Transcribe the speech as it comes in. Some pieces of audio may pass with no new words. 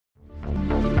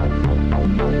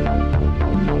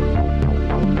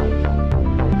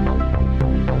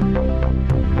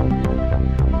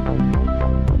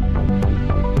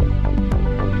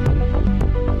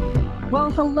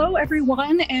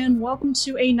everyone, and welcome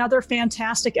to another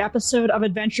fantastic episode of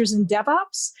Adventures in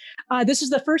DevOps. This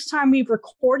is the first time we've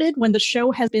recorded when the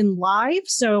show has been live.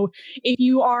 So if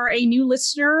you are a new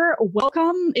listener,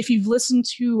 welcome. If you've listened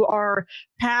to our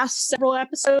past several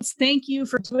episodes, thank you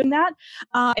for doing that.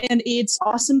 And it's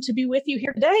awesome to be with you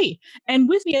here today. And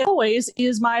with me, as always,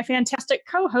 is my fantastic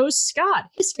co-host, Scott.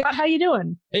 Hey, Scott, how you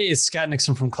doing? Hey, it's Scott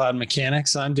Nixon from Cloud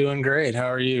Mechanics. I'm doing great.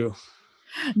 How are you?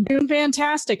 Doing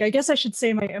fantastic. I guess I should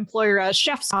say my employer,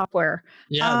 Chef Software.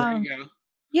 Yeah, there you go.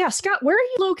 Yeah, Scott, where are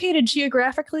you located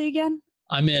geographically again?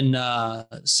 I'm in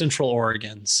Central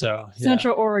Oregon. So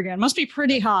Central Oregon. Must be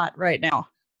pretty hot right now.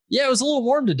 Yeah, it was a little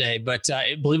warm today, but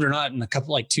believe it or not, in a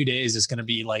couple 2 days, it's going to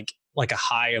be like a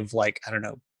high of I don't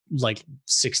know,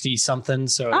 60 something.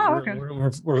 So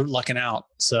we're lucking out.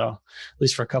 So at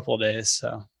least for a couple of days.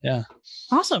 So yeah.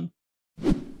 Awesome.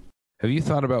 Have you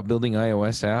thought about building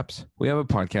iOS apps? We have a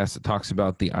podcast that talks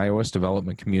about the iOS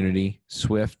development community,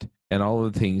 Swift, and all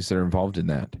of the things that are involved in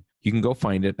that. You can go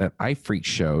find it at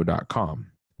iphreakshow.com.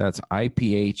 That's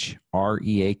IPHREAKS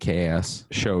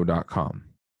show.com.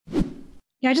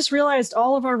 Yeah, I just realized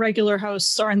all of our regular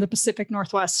hosts are in the Pacific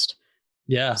Northwest.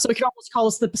 Yeah. So we could almost call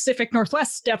us the Pacific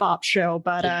Northwest DevOps show,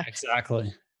 but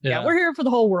exactly. Yeah, we're here for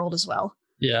the whole world as well.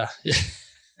 Yeah.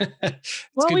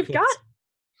 Well,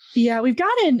 we've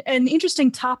got an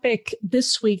interesting topic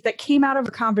this week that came out of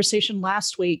a conversation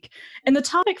last week. And the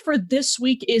topic for this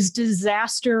week is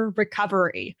disaster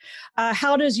recovery.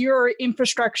 How does your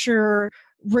infrastructure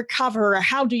recover?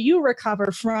 How do you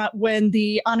recover from when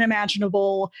the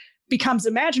unimaginable becomes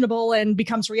imaginable and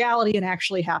becomes reality and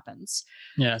actually happens?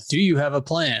 Yeah. Do you have a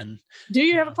plan?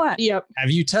 Yep.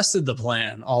 Have you tested the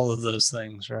plan? All of those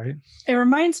things, right? It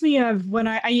reminds me of when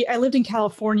I lived in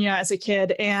California as a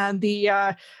kid, and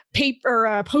the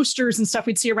paper posters and stuff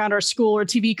we'd see around our school or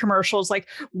TV commercials, like,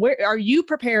 where are you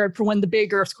prepared for when the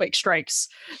big earthquake strikes?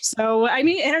 So, I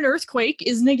mean, and an earthquake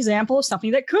is an example of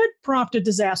something that could prompt a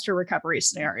disaster recovery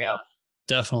scenario.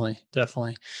 Definitely.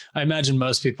 I imagine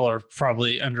most people are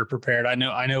probably underprepared.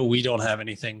 I know we don't have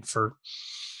anything for,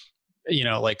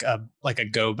 like a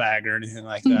go bag or anything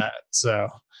like that. So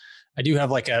I do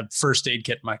have a first aid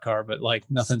kit in my car, but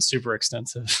nothing super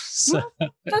extensive. So. Well,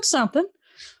 that's something.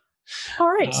 All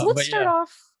right. So let's start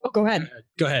off. Oh, go ahead.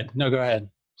 Go ahead. No, go ahead.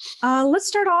 Let's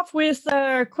start off with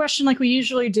a question like we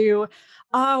usually do.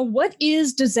 What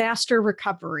is disaster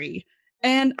recovery?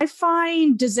 And I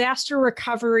find disaster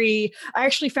recovery, I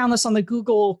actually found this on the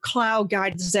Google Cloud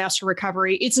Guide to Disaster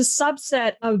Recovery. It's a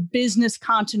subset of business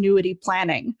continuity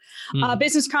planning.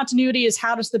 Business continuity is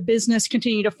how does the business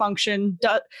continue to function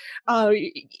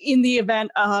in the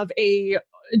event of a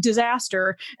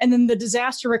disaster. And then the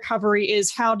disaster recovery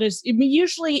is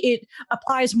usually it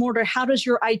applies more to how does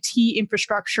your IT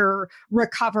infrastructure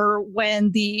recover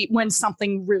when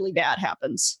something really bad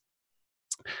happens.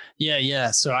 Yeah.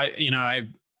 So I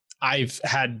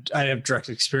have direct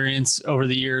experience over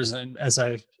the years, and as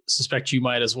I suspect you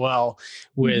might as well,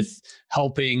 with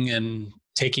helping and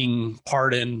taking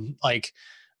part in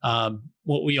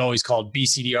what we always called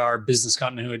BCDR, business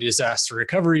continuity disaster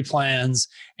recovery plans,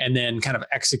 and then kind of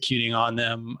executing on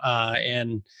them.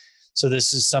 And so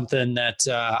this is something that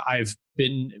I've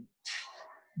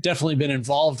definitely been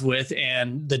involved with,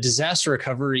 and the disaster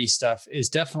recovery stuff is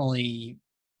definitely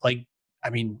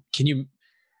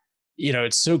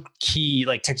it's so key.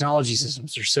 Technology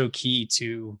systems are so key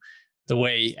to the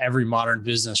way every modern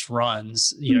business runs,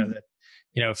 that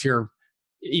if you're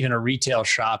even a retail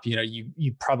shop,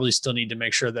 you probably still need to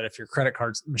make sure that if your credit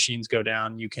card machines go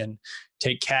down, you can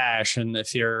take cash. And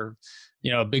if you're,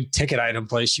 a big ticket item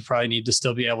place, you probably need to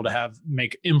still be able to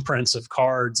make imprints of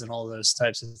cards and all those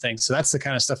types of things. So that's the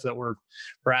kind of stuff that we're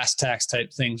brass tacks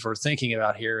type things we're thinking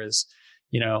about here is,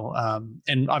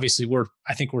 and obviously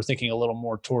I think we're thinking a little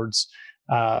more towards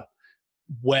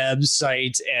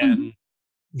websites and,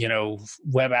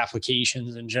 web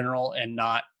applications in general, and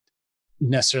not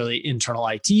necessarily internal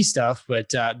IT stuff, but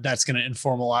that's going to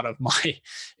inform a lot of my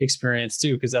experience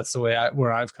too, because that's the way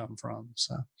where I've come from.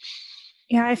 So.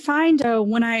 Yeah, I find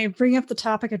when I bring up the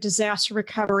topic of disaster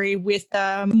recovery with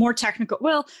more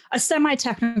technical, a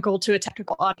semi-technical to a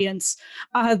technical audience,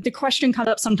 the question comes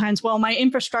up sometimes, well, my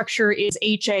infrastructure is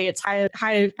HA, it's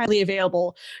highly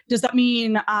available. Does that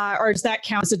mean, or does that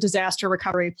count as a disaster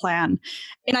recovery plan?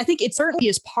 And I think it certainly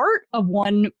is part of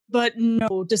one, but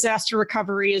no, disaster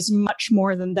recovery is much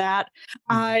more than that.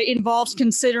 It involves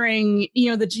considering,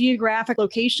 the geographic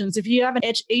locations. If you have an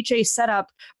HA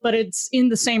setup, but it's in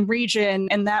the same region,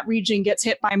 and that region gets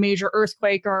hit by a major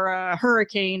earthquake or a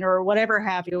hurricane or whatever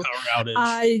have you. Power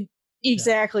outage.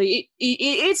 Exactly.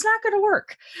 It's not going to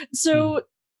work. So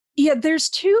Yeah, there's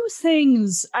two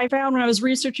things I found when I was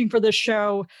researching for this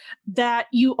show that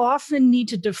you often need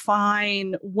to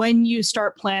define when you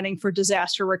start planning for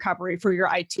disaster recovery for your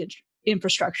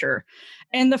infrastructure.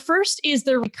 And the first is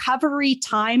the recovery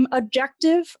time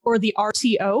objective, or the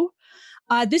RTO.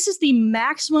 This is the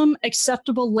maximum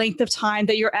acceptable length of time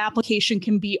that your application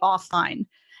can be offline.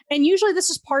 And usually this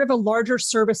is part of a larger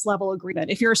service level agreement.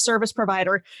 If you're a service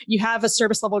provider, you have a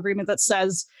service level agreement that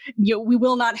says, we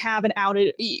will not have an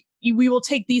outage. We will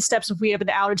take these steps if we have an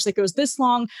outage that goes this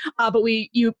long, but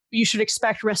you should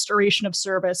expect restoration of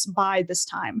service by this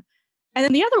time. And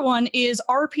then the other one is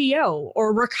RPO,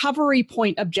 or recovery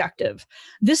point objective.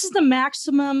 This is the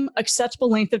maximum acceptable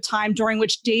length of time during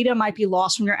which data might be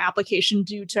lost from your application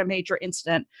due to a major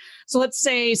incident. So let's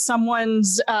say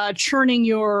someone's churning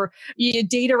your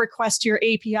data request to your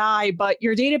API, but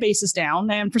your database is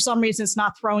down, and for some reason it's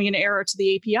not throwing an error to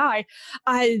the API.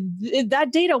 That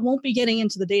data won't be getting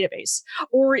into the database.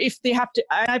 Or if they have to,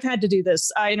 I've had to do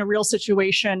this in a real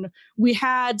situation. We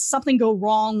had something go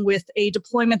wrong with a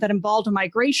deployment that involved a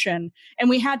migration, and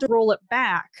we had to roll it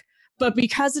back. But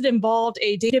because it involved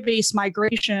a database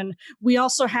migration, we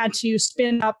also had to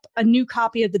spin up a new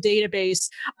copy of the database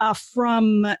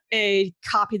from a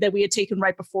copy that we had taken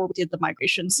right before we did the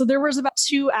migration. So there was about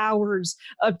 2 hours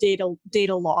of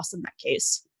data loss in that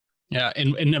case. Yeah.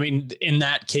 And I mean, in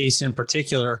that case in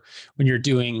particular, when you're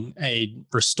doing a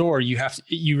restore, you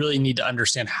really need to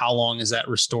understand how long is that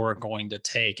restore going to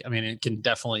take. I mean, it can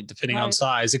definitely, depending on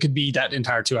size, it could be that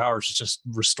entire 2 hours is just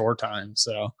restore time.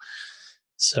 So,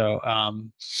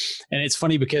 and it's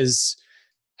funny because,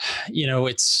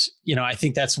 I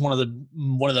think that's one of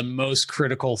the most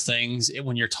critical things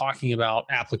when you're talking about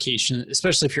application,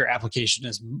 especially if your application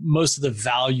is, most of the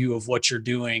value of what you're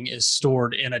doing is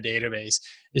stored in a database,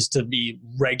 is to be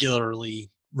regularly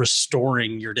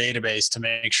restoring your database to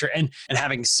make sure and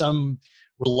having some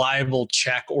reliable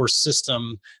check or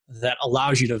system that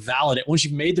allows you to validate once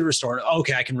you've made the restore.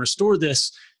 Okay, I can restore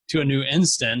this to a new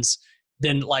instance.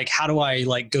 Then how do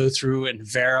I go through and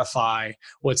verify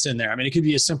what's in there? I mean, it could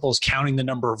be as simple as counting the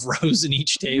number of rows in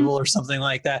each table or something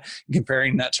like that,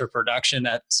 comparing that to production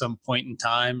at some point in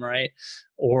time, right?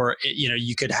 Or,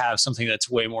 you could have something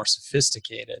that's way more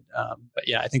sophisticated. But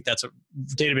yeah, I think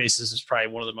databases is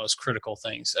probably one of the most critical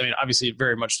things. I mean, obviously it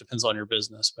very much depends on your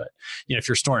business, but if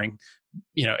you're storing,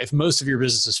 if most of your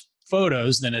business is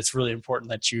photos, then it's really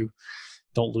important that you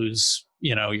don't lose,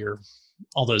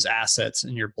 all those assets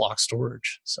in your block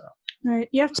storage. So, right.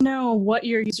 You have to know what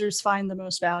your users find the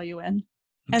most value in.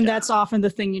 And that's often the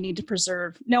thing you need to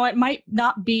preserve. Now, it might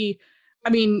not be,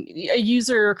 a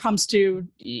user comes to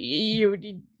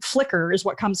you, Flickr is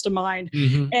what comes to mind.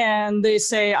 Mm-hmm. And they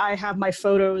say, I have my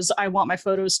photos. I want my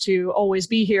photos to always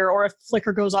be here. Or if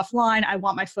Flickr goes offline, I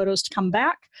want my photos to come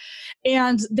back.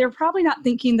 And they're probably not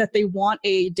thinking that they want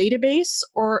a database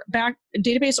or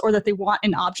that they want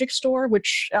an object store,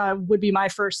 which would be my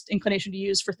first inclination to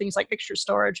use for things like picture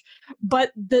storage.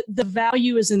 But the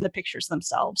value is in the pictures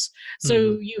themselves.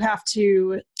 So you have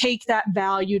to take that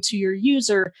value to your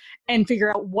user and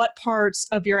figure out what parts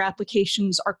of your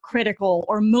applications are critical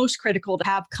or most critical to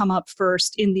have come up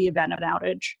first in the event of an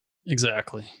outage.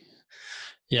 Exactly.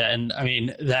 Yeah. And I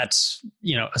mean, that's,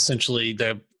 essentially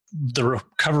the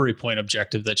recovery point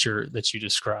objective that you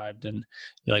described. And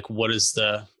what is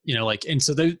the, and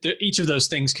so each of those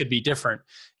things could be different.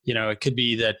 It could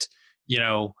be that,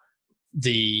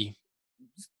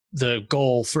 the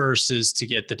goal first is to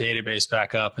get the database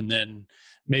back up, and then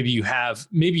maybe you have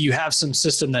some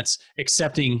system that's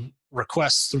accepting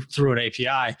requests through an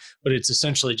API, but it's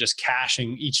essentially just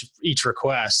caching each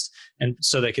request, and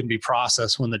so they can be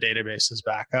processed when the database is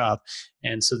back up.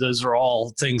 And so those are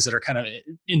all things that are kind of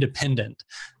independent,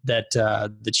 that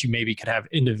you maybe could have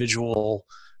individual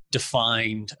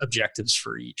defined objectives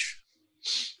for each.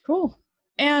 Cool.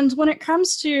 And when it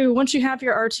comes to, once you have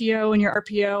your RTO and your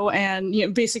RPO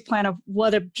and basic plan of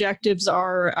what objectives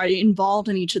are involved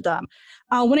in each of them,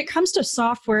 when it comes to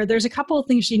software, there's a couple of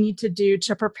things you need to do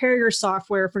to prepare your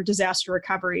software for disaster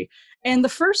recovery. And the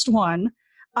first one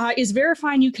is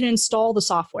verifying you can install the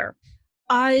software.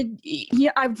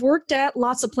 I've worked at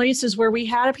lots of places where we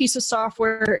had a piece of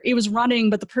software, it was running,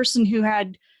 but the person who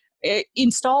had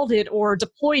installed it or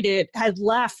deployed it had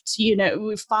left,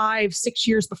 5-6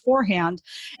 years beforehand.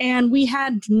 And we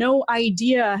had no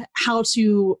idea how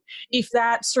to, if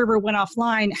that server went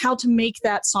offline, how to make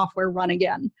that software run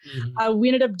again. Mm-hmm. We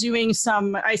ended up doing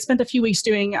I spent a few weeks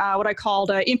doing what I called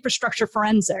infrastructure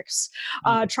forensics,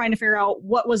 trying to figure out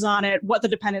what was on it, what the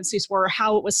dependencies were,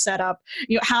 how it was set up,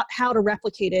 how to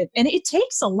replicate it. And it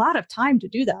takes a lot of time to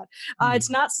do that. It's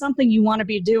not something you want to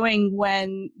be doing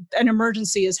when an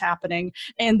emergency is happening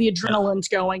and the adrenaline's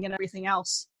going and everything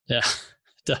else. Yeah,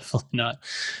 definitely not.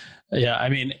 Yeah, I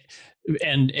mean,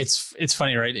 and it's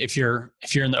funny, right? If you're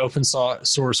in the open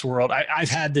source world, I've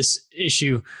had this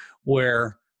issue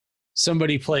where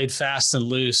somebody played fast and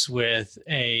loose with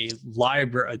a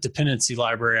dependency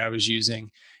library I was using,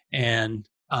 and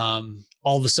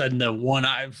all of a sudden the one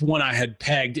I had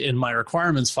pegged in my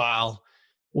requirements file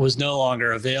was no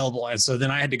longer available, and so then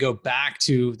I had to go back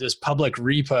to this public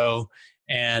repo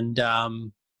and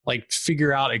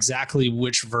figure out exactly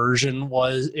which version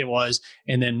it was,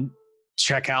 and then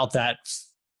check out that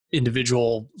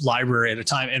individual library at a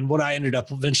time. And what I ended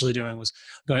up eventually doing was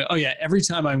going, oh yeah, every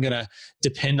time I'm going to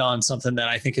depend on something that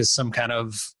I think is some kind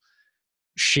of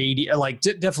shady,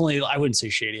 definitely, I wouldn't say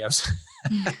shady. I was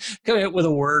coming up with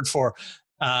a word for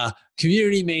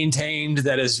community maintained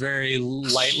that is very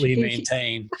lightly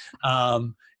maintained.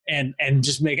 And I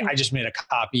just made a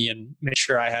copy and made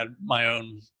sure I had my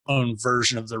own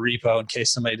version of the repo in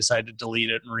case somebody decided to delete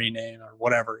it and rename or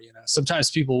whatever. Sometimes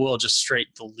people will just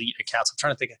straight delete accounts. I'm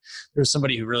trying to think. There was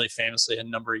somebody who really famously a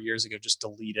number of years ago just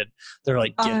deleted their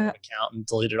GitHub account and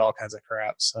deleted all kinds of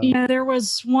crap. So yeah, there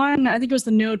was one. I think it was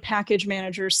the Node package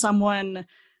manager. Someone.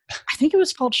 I think it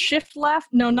was called Shift Left.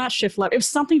 No, not Shift Left. It was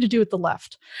something to do with the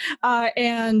left.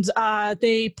 And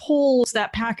they pulled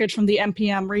that package from the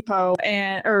NPM repo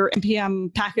or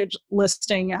NPM package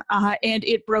listing, and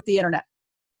it broke the internet.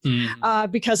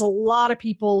 Because a lot of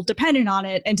people depended on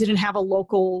it and didn't have a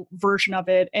local version of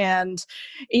it, and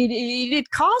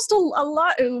it caused a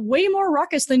lot, way more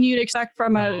ruckus than you'd expect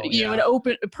from an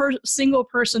open single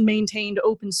person maintained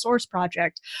open source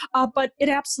project. But it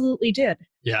absolutely did.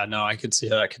 Yeah, no, I could see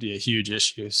how that could be a huge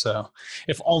issue. So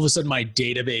if all of a sudden my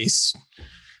database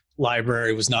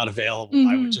library was not available,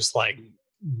 I would just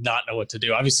not know what to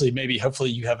do. Obviously,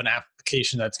 hopefully you have an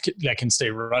application that can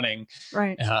stay running,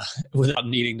 right, without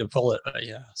needing to pull it. But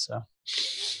yeah, so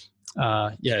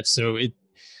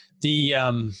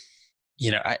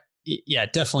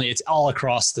definitely it's all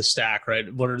across the stack, right?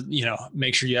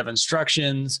 Make sure you have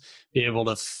instructions, be able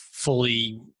to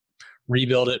fully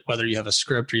rebuild it, whether you have a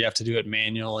script or you have to do it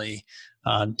manually,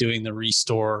 doing the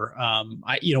restore.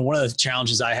 One of the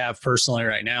challenges I have personally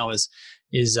right now is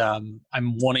I'm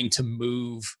wanting to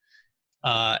move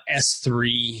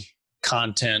S3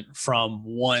 content from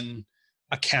one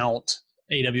account,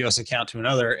 AWS account, to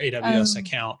another AWS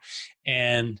account.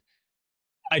 And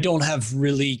I don't have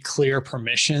really clear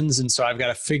permissions. And so I've got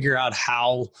to figure out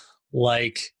how,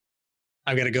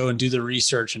 I've got to go and do the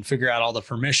research and figure out all the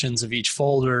permissions of each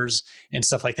folders and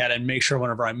stuff like that, and make sure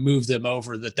whenever I move them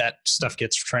over that stuff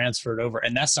gets transferred over.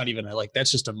 And that's not even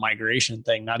that's just a migration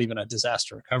thing, not even a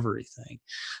disaster recovery thing.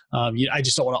 I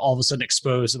just don't want to all of a sudden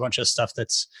expose a bunch of stuff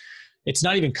it's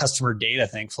not even customer data,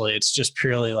 thankfully. It's just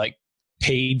purely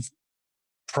paid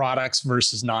products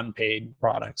versus non-paid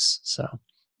products. So.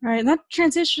 All right, and that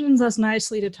transitions us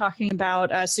nicely to talking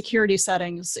about security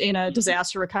settings in a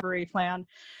disaster recovery plan.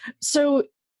 So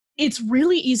it's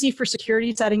really easy for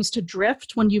security settings to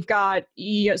drift when you've got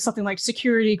something like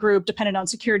security group dependent on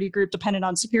security group dependent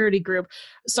on security group.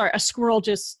 Sorry, a squirrel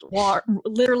just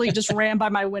literally just ran by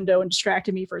my window and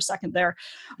distracted me for a second there.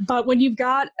 But when you've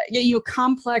got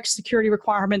complex security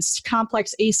requirements,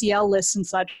 complex ACL lists and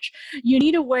such, you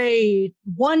need a way,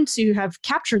 one, to have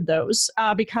captured those,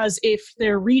 because if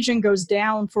their region goes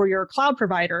down for your cloud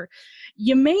provider,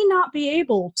 you may not be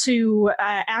able to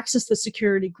access the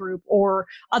security group or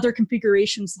other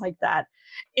configurations like that.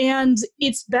 And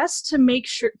it's best to make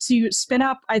sure to spin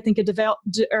up, I think, a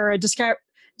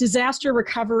disaster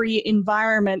recovery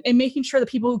environment and making sure that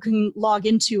people who can log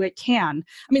into it can.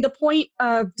 I mean, the point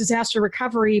of disaster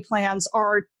recovery plans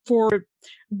are for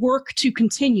work to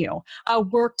continue,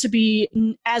 work to be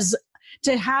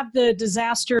to have the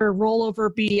disaster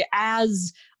rollover be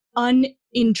as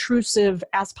unintrusive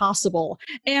as possible.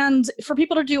 And for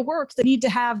people to do work, they need to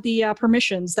have the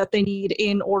permissions that they need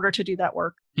in order to do that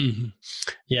work. Mm-hmm.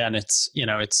 Yeah. And it's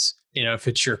if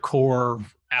it's your core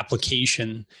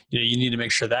application, you need to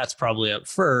make sure that's probably up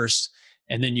first,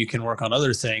 and then you can work on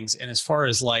other things. And as far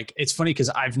as it's funny because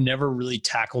I've never really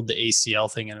tackled the ACL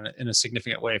thing in a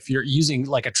significant way. If you're using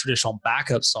a traditional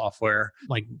backup software,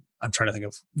 I'm trying to think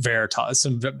of Veritas,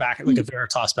 like a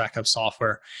Veritas backup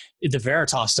software. The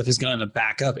Veritas stuff is going to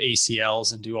back up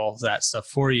ACLs and do all of that stuff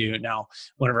for you. Now,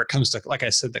 whenever it comes to, like I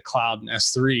said, the cloud and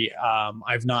S3,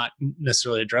 I've not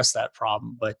necessarily addressed that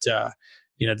problem, but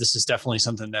this is definitely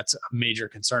something that's a major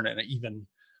concern, and even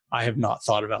I have not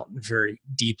thought about very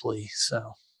deeply.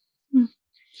 So.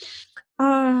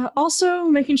 Also,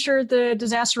 making sure the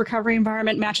disaster recovery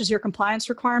environment matches your compliance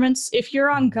requirements. If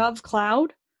you're on GovCloud,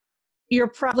 you're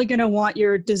probably going to want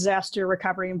your disaster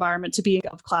recovery environment to be in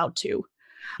GovCloud too,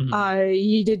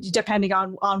 depending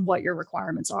on what your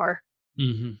requirements are.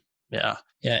 Mm-hmm. Yeah.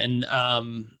 And,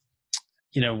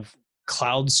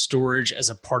 cloud storage as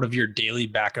a part of your daily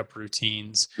backup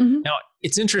routines. Mm-hmm. Now,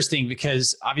 it's interesting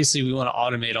because obviously we want to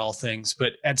automate all things,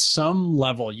 but at some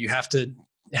level, you have to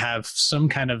have some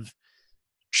kind of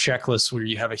checklist where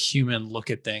you have a human look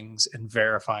at things and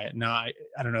verify it. Now, I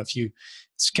don't know if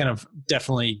it's kind of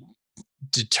definitely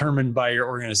determined by your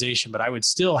organization, but I would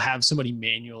still have somebody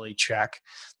manually check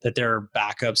that there are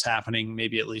backups happening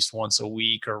maybe at least once a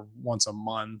week or once a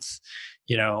month,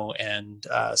 and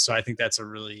so I think that's a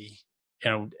really,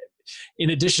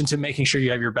 in addition to making sure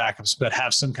you have your backups, but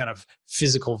have some kind of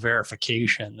physical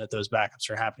verification that those backups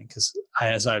are happening. Because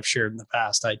as I've shared in the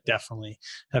past, I definitely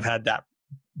have had that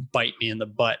bite me in the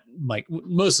butt, like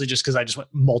mostly just because I just went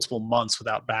multiple months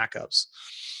without backups.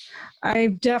 I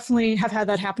definitely have had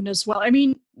that happen as well. I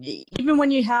mean, even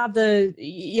when you have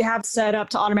set up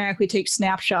to automatically take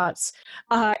snapshots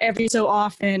every so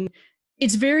often,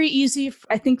 it's very easy,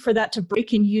 I think, for that to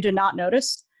break and you to not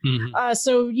notice. Mm-hmm.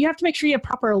 So you have to make sure you have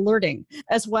proper alerting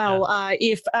as well. Yeah.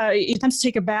 If it attempts to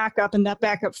take a backup and that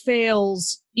backup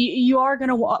fails, you are going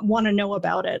to want to know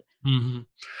about it. Mm-hmm.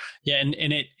 Yeah,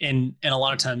 and a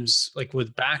lot of times, like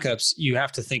with backups, you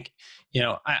have to think,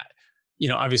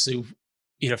 obviously,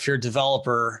 if you're a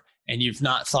developer and you've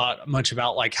not thought much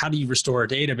about like how do you restore a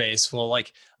database, well,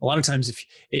 like a lot of times if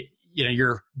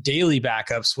your daily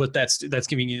backups, what that's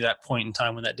giving you that point in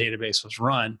time when that database was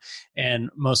run, and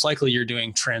most likely you're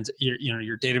doing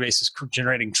your database is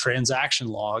generating transaction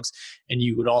logs, and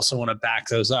you would also want to back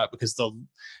those up because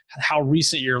how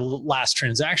recent your last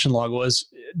transaction log was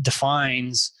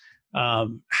defines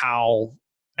how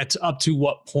up to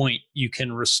what point you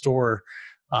can restore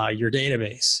your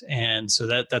database. And so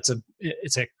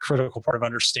it's a critical part of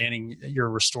understanding your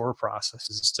restore process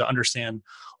is to understand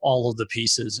all of the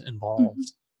pieces involved.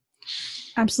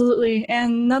 Mm-hmm. Absolutely.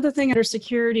 And another thing under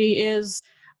security is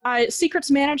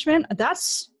secrets management.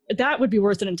 That would be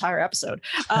worth an entire episode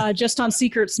just on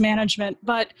secrets management.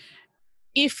 But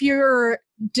if your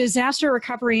disaster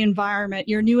recovery environment,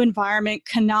 your new environment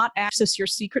cannot access your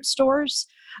secret stores,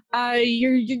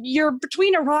 you're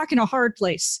between a rock and a hard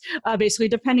place, basically,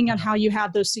 depending on how you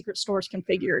have those secret stores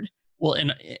configured. Well,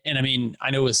 and I mean,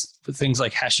 I know with things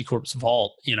like HashiCorp's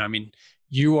Vault,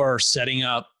 you are setting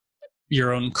up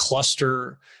your own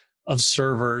cluster of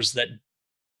servers that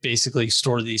basically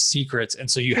store these secrets.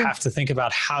 And so you have to think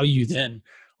about how you then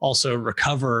also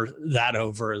recover that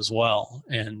over as well.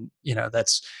 And,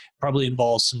 that's probably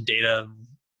involves some data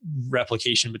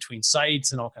replication between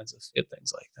sites and all kinds of good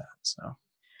things like that. So,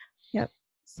 yep.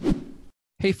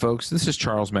 Hey folks, this is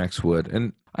Charles Max Wood,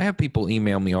 and I have people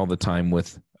email me all the time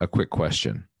with a quick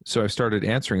question. So I've started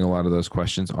answering a lot of those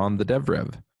questions on the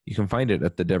DevRev. You can find it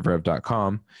at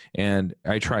thedevrev.com, and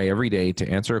I try every day to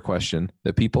answer a question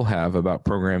that people have about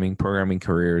programming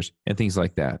careers, and things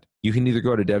like that. You can either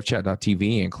go to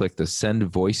devchat.tv and click the send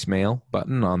voicemail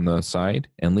button on the side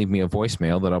and leave me a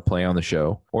voicemail that I'll play on the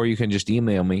show, or you can just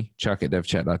email me,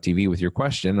 chuck@devchat.tv, with your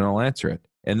question, and I'll answer it.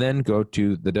 And then go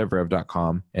to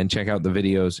thedevrev.com and check out the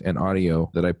videos and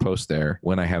audio that I post there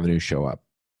when I have a new show up.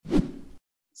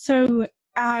 So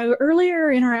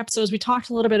earlier in our episodes, we talked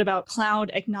a little bit about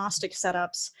cloud agnostic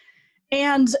setups.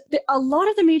 And a lot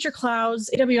of the major clouds,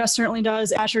 AWS certainly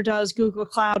does, Azure does, Google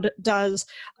Cloud does,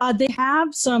 they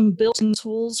have some built-in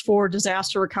tools for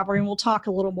disaster recovery, and we'll talk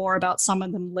a little more about some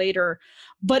of them later.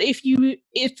 But if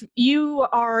you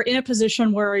are in a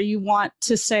position where you want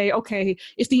to say, okay,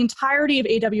 if the entirety of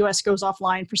AWS goes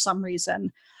offline for some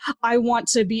reason, I want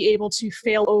to be able to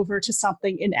fail over to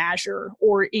something in Azure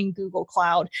or in Google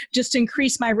Cloud, just to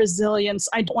increase my resilience.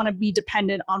 I don't want to be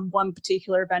dependent on one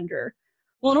particular vendor.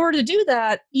 Well, in order to do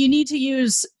that, you need to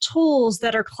use tools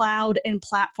that are cloud and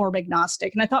platform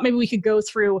agnostic. And I thought maybe we could go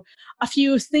through a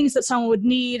few things that someone would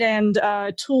need and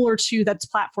a tool or two that's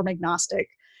platform agnostic.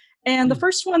 And the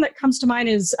first one that comes to mind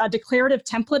is declarative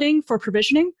templating for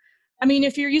provisioning. I mean,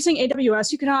 if you're using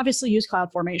AWS, you can obviously use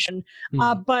CloudFormation,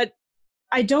 but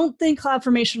I don't think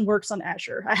CloudFormation works on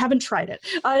Azure. I haven't tried it,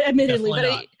 admittedly,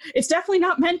 but it's definitely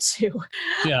not meant to.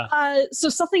 Yeah. So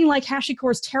something like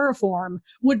HashiCorp's Terraform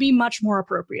would be much more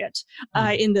appropriate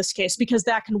in this case, because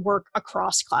that can work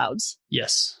across clouds.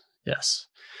 Yes.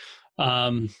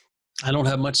 I don't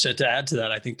have much to add to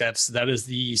that. I think that is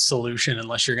the solution,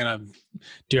 unless you're going to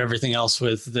do everything else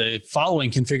with the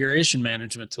following configuration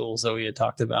management tools that we had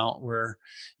talked about, where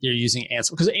you're using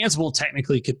Ansible, because Ansible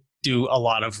technically could do a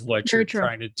lot of what you're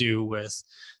trying to do with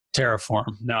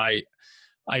Terraform. Now,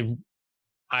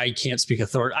 I can't speak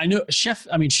authority. I know Chef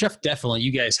definitely,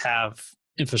 you guys have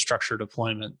infrastructure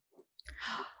deployment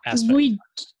aspect.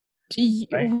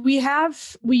 We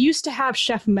used to have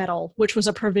Chef Metal, which was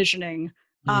a provisioning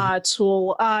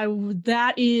tool.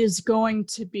 That is going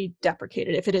to be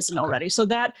deprecated if it isn't already. So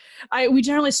we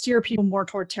generally steer people more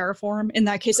toward Terraform in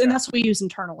that case, and that's what we use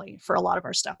internally for a lot of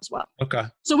our stuff as well. Okay.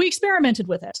 So we experimented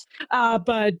with it,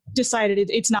 but decided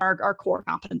it's not our core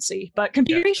competency. But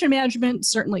configuration management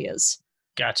certainly is.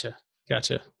 Gotcha.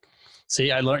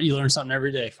 See, you learn something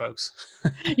every day, folks.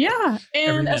 Yeah, and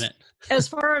every minute. As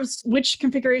far as which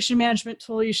configuration management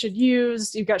tool you should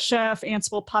use, you've got Chef,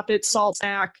 Ansible, Puppet,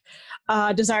 SaltStack,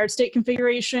 desired state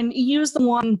configuration. Use the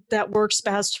one that works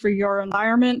best for your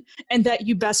environment and that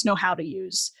you best know how to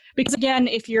use. Because again,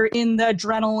 if you're in the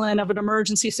adrenaline of an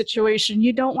emergency situation,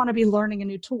 you don't want to be learning a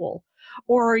new tool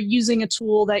or using a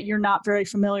tool that you're not very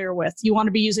familiar with. You want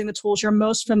to be using the tools you're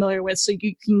most familiar with so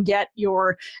you can get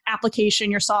your application,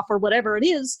 your software, whatever it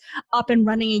is, up and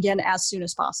running again as soon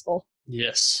as possible.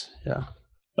 Yes. Yeah.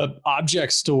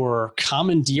 Object store,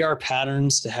 common DR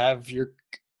patterns to have your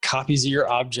copies of your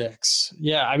objects.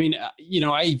 Yeah. I mean,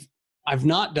 I've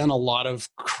not done a lot of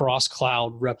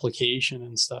cross-cloud replication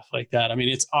and stuff like that. I mean,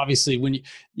 it's obviously when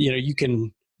you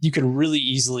can really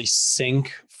easily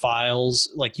sync files.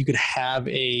 Like you could have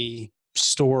a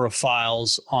store of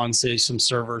files on, say, some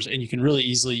servers, and you can really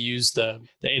easily use the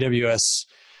AWS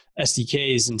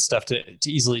SDKs and stuff to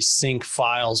easily sync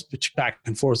files back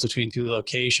and forth between two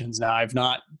locations. Now, I've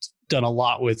not done a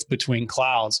lot between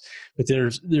clouds, but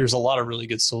there's a lot of really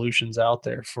good solutions out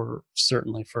there for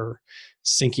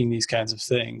syncing these kinds of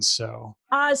things. So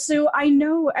I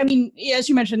know, I mean, as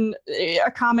you mentioned,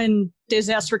 a common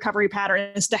disaster recovery pattern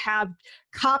is to have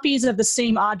copies of the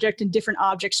same object in different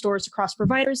object stores across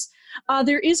providers.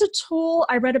 There is a tool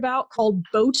I read about called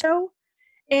Boto,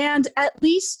 and at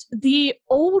least the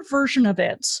old version of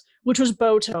it, which was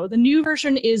Boto, the new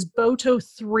version is Boto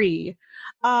 3.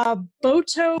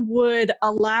 Boto would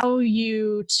allow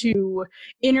you to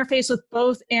interface with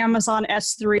both Amazon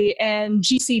S3 and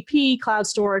GCP cloud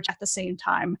storage at the same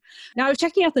time. Now, I was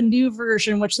checking out the new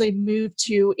version, which they've moved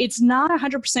to. It's not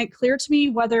 100% clear to me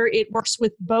whether it works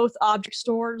with both object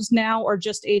stores now or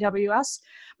just AWS,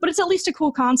 but it's at least a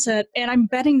cool concept, and I'm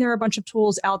betting there are a bunch of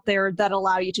tools out there that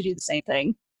allow you to do the same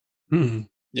thing. Mm-hmm.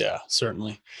 Yeah,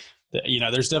 certainly.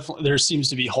 There seems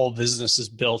to be whole businesses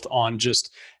built on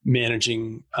just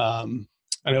managing. I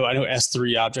know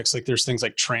S3 objects, like there's things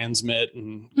like Transmit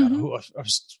and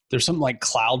there's something like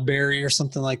Cloudberry or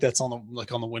something like that's on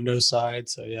the Windows side.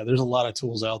 So yeah, there's a lot of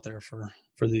tools out there for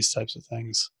these types of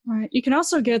things. Right. You can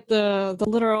also get the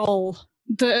literal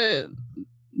the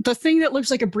thing that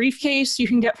looks like a briefcase you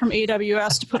can get from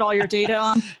AWS to put all your data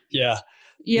on. Yeah.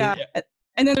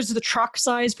 And then there's the truck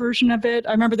size version of it.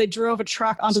 I remember they drove a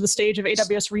truck onto the stage of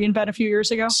AWS reInvent a few years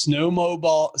ago.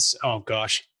 Snowball. Oh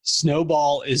gosh.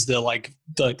 Snowball is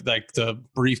the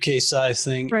briefcase size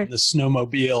thing. Right. The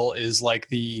snowmobile is like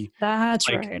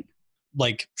right.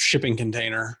 Like shipping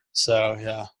container. So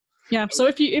yeah. Yeah. So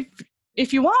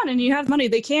if you want and you have money,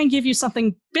 they can give you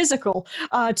something physical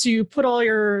to put all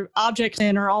your objects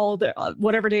in or all the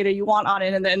whatever data you want on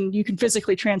it, and then you can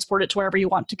physically transport it to wherever you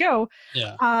want to go.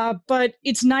 Yeah. But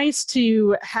it's nice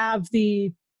to have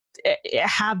the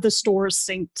stores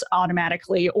synced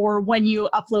automatically, or when you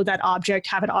upload that object,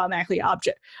 have it automatically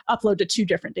upload to two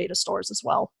different data stores as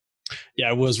well. Yeah,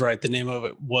 I was right. The name of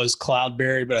it was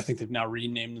Cloudberry, but I think they've now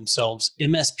renamed themselves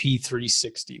MSP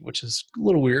 360, which is a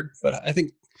little weird, but I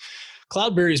think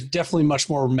Cloudberry is definitely much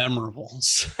more memorable.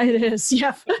 It is,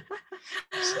 yeah.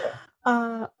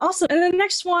 Awesome. And then the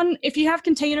next one, if you have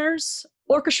containers,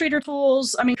 orchestrator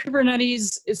tools, I mean,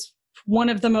 Kubernetes is one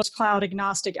of the most cloud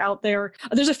agnostic out there.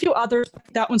 There's a few others.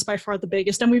 That one's by far the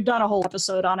biggest, and we've done a whole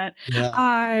episode on it.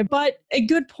 Yeah. But a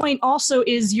good point also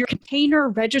is your container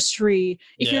registry,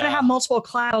 if you're going to have multiple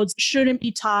clouds, shouldn't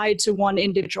be tied to one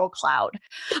individual cloud.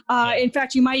 In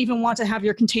fact, you might even want to have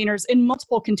your containers in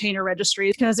multiple container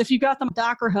registries, because if you got them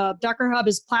Docker Hub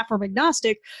is platform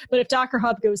agnostic, but if Docker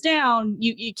Hub goes down,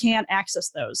 you can't access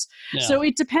those. Yeah. So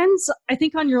it depends, I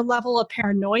think, on your level of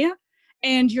paranoia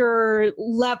and your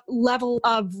level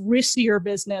of risk to your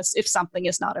business if something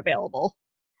is not available.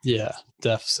 Yeah,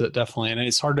 definitely. And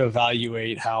it's hard to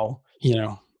evaluate how,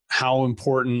 how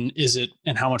important is it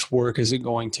and how much work is it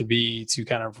going to be to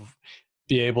kind of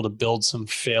be able to build some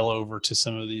failover to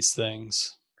some of these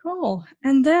things. Cool.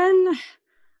 And then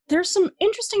there's some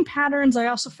interesting patterns I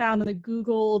also found in the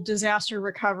Google Disaster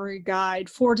Recovery Guide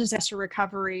for disaster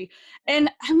recovery. And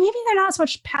maybe they're not as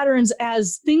much patterns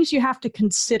as things you have to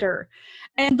consider.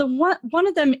 And one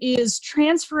of them is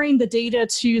transferring the data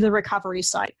to the recovery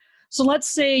site. So let's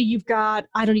say you've got,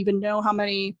 I don't even know how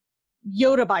many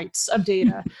yottabytes of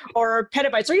data or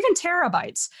petabytes or even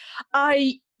terabytes.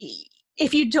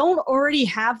 If you don't already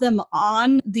have them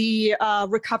on the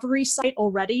recovery site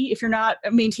already, if you're not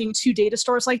maintaining two data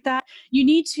stores like that, you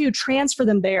need to transfer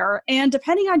them there. And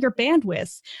depending on your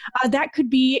bandwidth, that could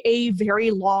be a very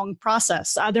long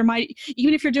process. There might,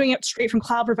 even if you're doing it straight from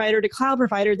cloud provider to cloud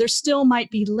provider, there still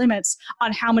might be limits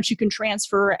on how much you can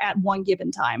transfer at one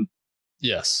given time.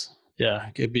 Yes. Yeah.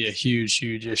 It could be a huge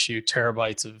issue,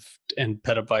 terabytes and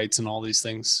petabytes and all these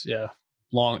things. Yeah.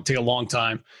 Take a long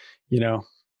time,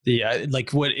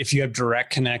 what if you have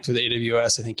direct connect with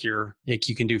AWS, I think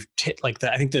you can do like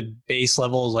that. I think the base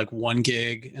level is like 1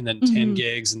 gig and then 10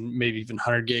 gigs and maybe even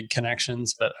 100 gig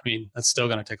connections. But I mean, that's still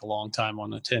going to take a long time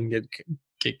on a 10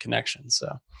 gig connection.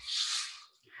 So.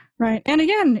 Right. And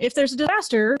again, if there's a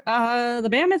disaster, the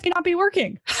bandwidth may not be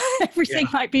working. Everything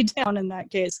might be down in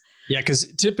that case. Yeah.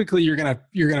 Cause typically you're going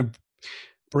to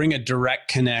bring a direct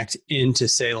connect into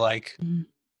say like,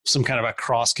 some kind of a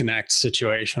cross connect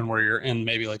situation where you're in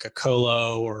maybe like a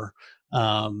colo or,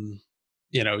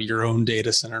 your own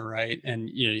data center. Right. And,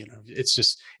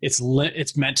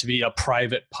 it's meant to be a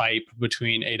private pipe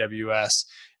between AWS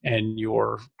and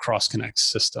your cross connect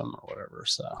system or whatever.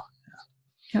 So,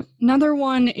 Yep. Another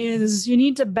one is you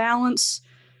need to balance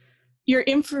your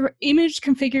image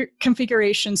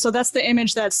configuration. So that's the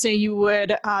image that, say, you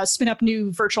would spin up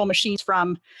new virtual machines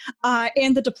from,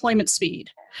 and the deployment speed.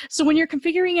 So when you're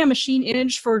configuring a machine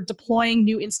image for deploying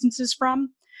new instances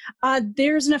from,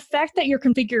 there's an effect that your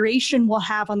configuration will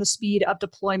have on the speed of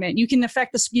deployment. You can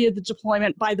affect the speed of the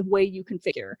deployment by the way you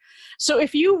configure. So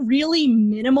if you really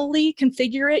minimally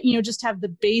configure it, just have the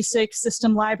basic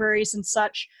system libraries and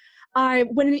such,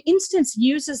 when an instance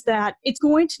uses that, it's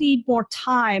going to need more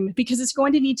time because it's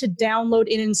going to need to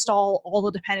download and install all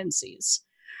the dependencies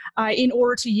in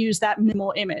order to use that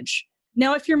minimal image.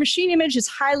 Now, if your machine image is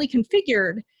highly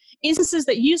configured, instances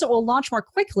that use it will launch more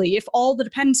quickly if all the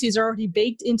dependencies are already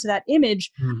baked into that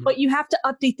image, but you have to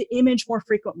update the image more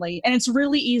frequently. And it's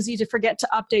really easy to forget to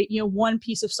update, one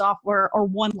piece of software or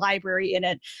one library in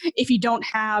it if you don't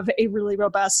have a really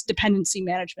robust dependency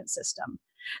management system.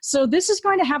 So this is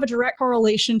going to have a direct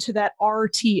correlation to that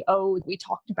RTO we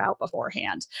talked about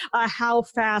beforehand, how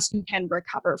fast you can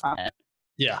recover from it.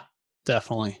 Yeah,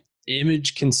 definitely.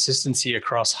 Image consistency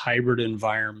across hybrid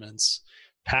environments.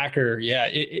 Packer,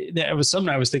 that was something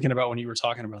I was thinking about when you were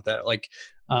talking about that. Like,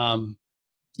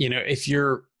 if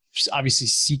you're obviously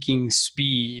seeking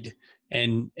speed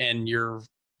and you're,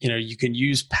 you can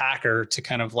use Packer to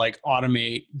kind of like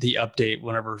automate the update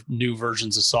whenever new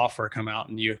versions of software come out,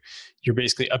 and you're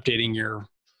basically updating your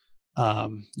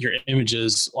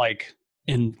images like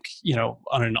in,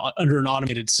 under an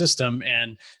automated system.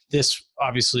 And this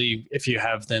obviously, if you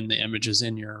have then the images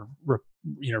in your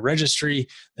registry,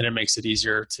 then it makes it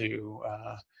easier to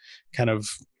kind of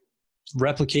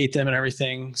replicate them and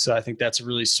everything. So I think that's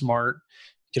really smart.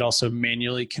 You could also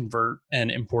manually convert and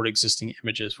import existing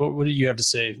images. What do you have to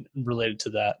say related to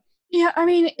that? Yeah, I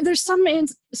mean, there's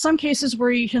some cases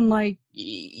where you can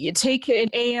you take an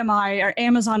AMI or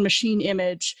Amazon machine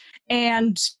image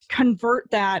and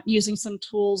convert that using some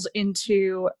tools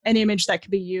into an image that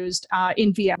could be used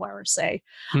in VMware, say.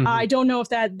 I don't know if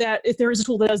if there is a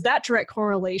tool that does that direct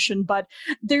correlation, but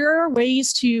there are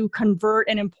ways to convert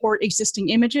and import existing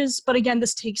images. But again,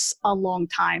 this takes a long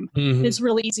time. It's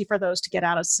really easy for those to get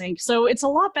out of sync. So it's a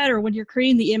lot better when you're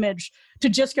creating the image to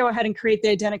just go ahead and create the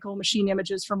identical machine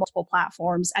images for multiple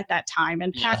platforms at that time.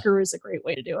 And Packer is a great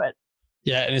way to do it.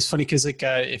 Yeah, and it's funny because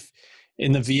if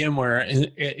in the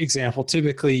VMware example,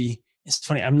 typically it's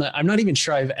funny. I'm not even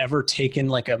sure I've ever taken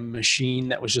like a machine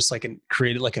that was just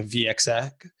created like a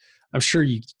VXX. I'm sure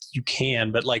you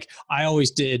can, but like I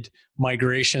always did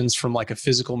migrations from like a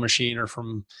physical machine or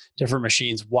from different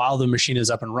machines while the machine is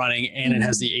up and running, and it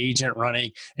has the agent running,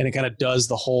 and it kind of does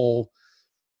the whole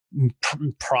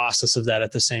process of that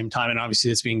at the same time. And obviously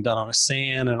it's being done on a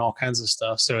SAN and all kinds of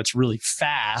stuff. So it's really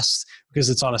fast because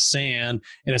it's on a SAN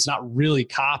and it's not really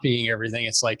copying everything.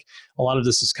 It's like a lot of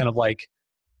this is kind of like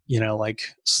like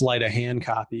sleight of hand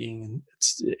copying. And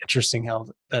it's interesting how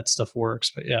that stuff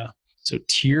works. But yeah. So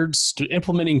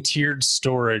implementing tiered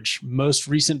storage, most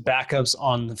recent backups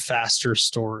on the faster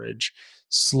storage,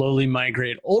 slowly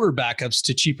migrate older backups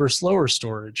to cheaper, slower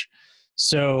storage.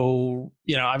 So,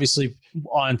 obviously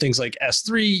on things like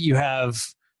S3, you have,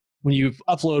 when you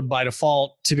upload by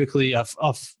default, typically a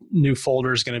new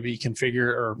folder is going to be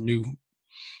configured, or new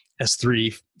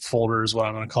S3 folder is what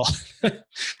I'm going to call it.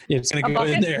 It's going to go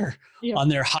in there on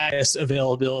their highest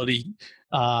availability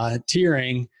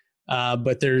tiering.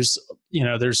 But there's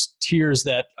tiers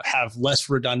that have less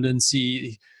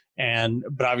redundancy,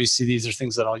 but obviously these are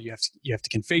things that all you have to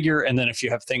configure. And then if you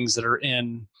have things that are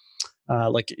in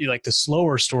like the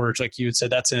slower storage, like you had said,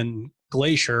 that's in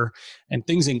Glacier, and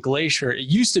things in Glacier, it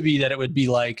used to be that it would be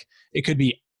like, it could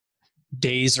be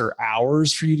days or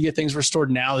hours for you to get things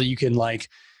restored. Now that you can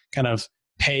kind of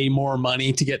pay more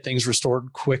money to get things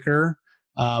restored quicker.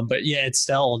 But yeah, it's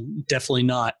still definitely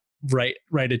not right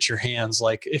at your hands,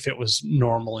 like if it was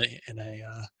normally in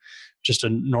just a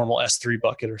normal S3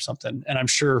 bucket or something. And I'm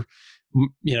sure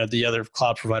the other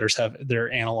cloud providers have their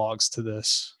analogs to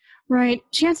this. Right.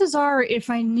 Chances are, if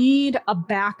I need a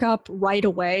backup right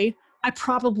away, I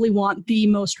probably want the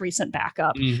most recent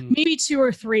backup. Mm-hmm. Maybe 2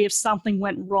 or 3 if something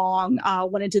went wrong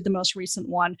when I did the most recent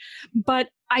one. But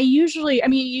I usually,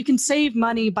 you can save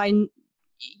money by,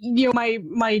 my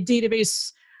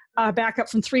database backup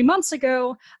from 3 months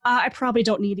ago. I probably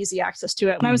don't need easy access to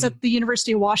it. When I was at the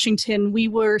University of Washington, we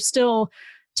were still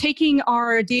taking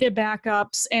our data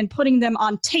backups and putting them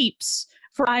on tapes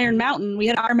for Iron Mountain. We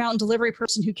had an Iron Mountain delivery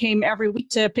person who came every week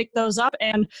to pick those up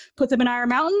and put them in Iron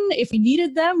Mountain. If we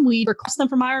needed them, we'd request them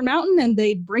from Iron Mountain and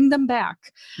they'd bring them back.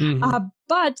 Mm-hmm.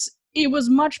 But it was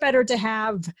much better to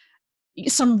have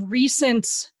some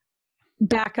recent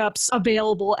backups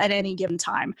available at any given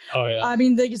time. Oh, yeah.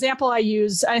 The example I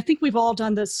use, I think we've all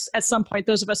done this at some point,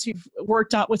 those of us who've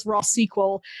worked out with raw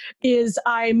SQL, is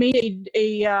I made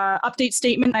a update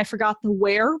statement. I forgot the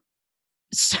where.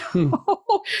 So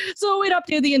it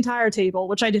updated the entire table,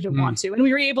 which I didn't want to. And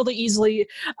we were able to easily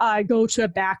go to a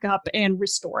backup and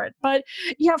restore it. But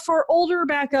yeah, for older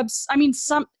backups,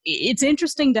 it's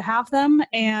interesting to have them.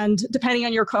 And depending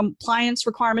on your compliance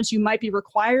requirements, you might be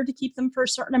required to keep them for a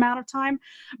certain amount of time.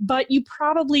 But you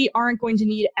probably aren't going to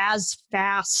need as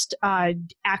fast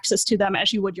access to them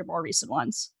as you would your more recent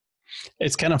ones.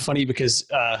 It's kind of funny because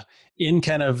in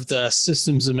kind of the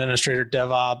systems administrator,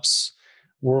 DevOps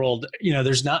world,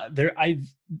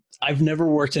 I've never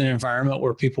worked in an environment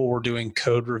where people were doing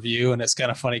code review. And it's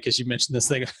kind of funny because you mentioned this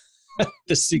thing,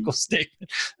 the SQL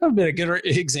statement. That would be a good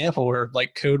example where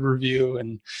code review,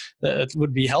 and that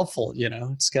would be helpful.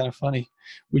 It's kind of funny.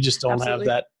 We just don't have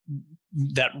that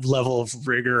level of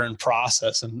rigor and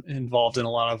process involved in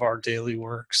a lot of our daily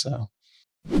work. So.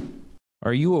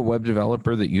 Are you a web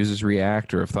developer that uses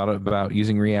React or have thought about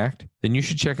using React? Then you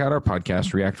should check out our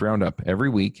podcast, React Roundup. Every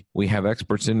week, we have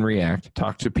experts in React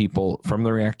talk to people from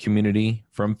the React community,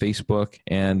 from Facebook,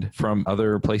 and from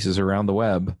other places around the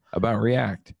web about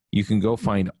React. You can go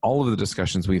find all of the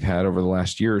discussions we've had over the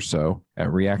last year or so at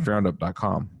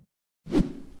reactroundup.com.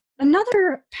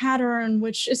 Another pattern,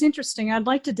 which is interesting, I'd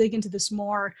like to dig into this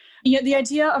more, the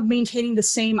idea of maintaining the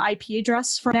same IP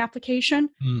address for an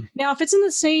application. Now, if it's in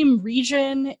the same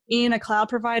region in a cloud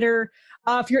provider,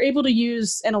 if you're able to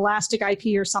use an elastic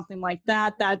IP or something like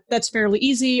that, that's fairly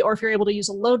easy. Or if you're able to use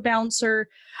a load balancer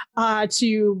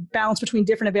to balance between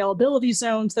different availability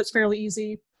zones, that's fairly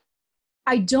easy.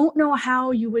 I don't know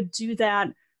how you would do that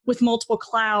with multiple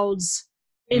clouds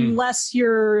unless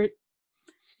you're...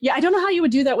 Yeah, I don't know how you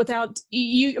would do that without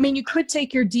you. You could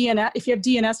take your DNS. If you have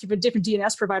DNS, if you have a different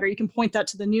DNS provider, you can point that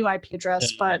to the new IP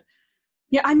address. Yeah. But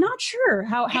yeah, I'm not sure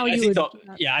how you would do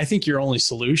that. Yeah, I think your only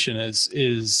solution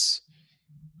is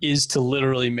to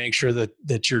literally make sure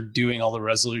that you're doing all the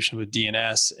resolution with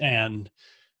DNS, and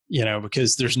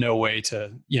because there's no way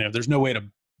to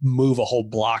move a whole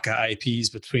block of IPs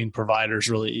between providers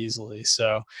really easily.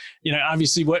 So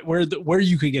obviously, where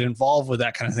you could get involved with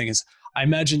that kind of thing is, I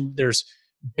imagine there's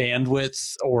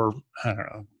bandwidth, or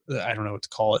I don't know what to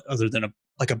call it other than a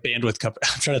bandwidth company.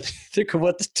 I'm trying to think of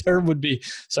what the term would be.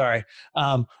 Sorry.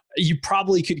 You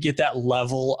probably could get that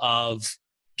level of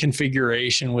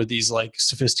configuration with these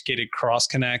sophisticated cross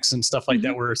connects and stuff like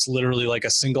that, where it's literally like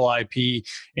a single IP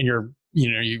and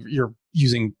you're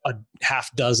using a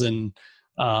half dozen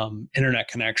internet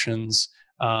connections.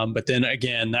 But then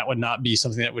again, that would not be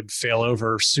something that would fail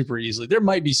over super easily. There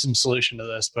might be some solution to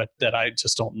this, but that I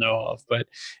just don't know of. But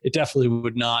it definitely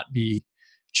would not be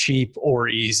cheap or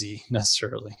easy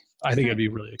necessarily. I think it'd be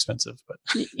really expensive, but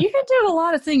you can do a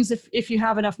lot of things if you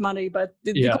have enough money. But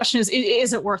the question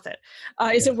is it worth it?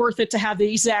 Is it worth it to have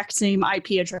the exact same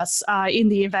IP address in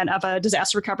the event of a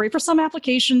disaster recovery? For some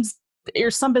applications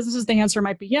or some businesses, the answer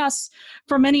might be yes.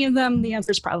 For many of them, the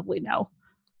answer is probably no.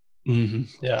 Mm-hmm.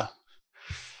 Yeah.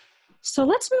 So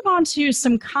let's move on to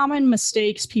some common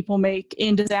mistakes people make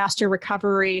in disaster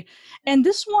recovery. And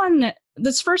this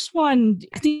first one,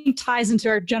 I think ties into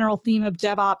our general theme of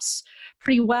DevOps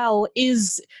pretty well,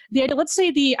 is the idea. Let's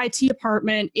say the IT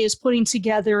department is putting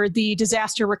together the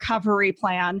disaster recovery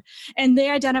plan, and they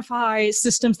identify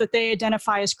systems that they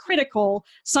identify as critical,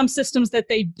 some systems that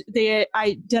they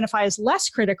identify as less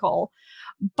critical.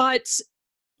 But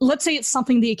let's say it's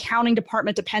something the accounting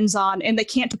department depends on, and they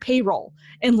can't do payroll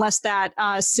unless that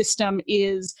system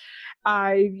is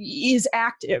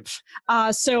active.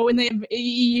 So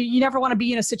you never want to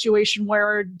be in a situation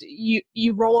where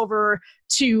you roll over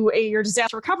to your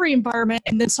disaster recovery environment,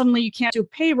 and then suddenly you can't do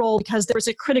payroll because there's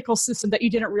a critical system that you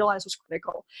didn't realize was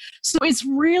critical. So it's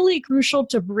really crucial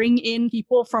to bring in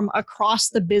people from across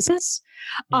the business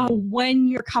when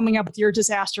you're coming up with your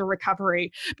disaster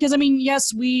recovery. Because, I mean,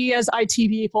 yes, we as IT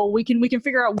people, we can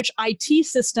figure out which IT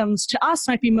systems to us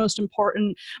might be most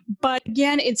important. But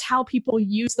again, it's how people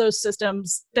use those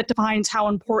systems that defines how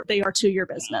important they are to your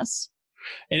business.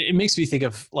 And it makes me think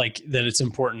of like that it's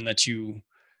important that you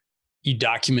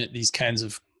document these kinds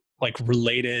of like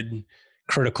related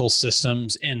critical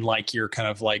systems in like your kind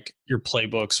of like your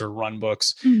playbooks or run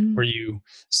books, where you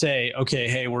say, okay,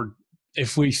 hey, when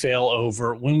we fail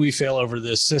over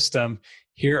this system,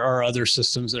 here are other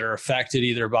systems that are affected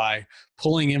either by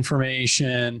pulling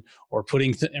information or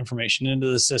putting information into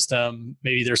the system.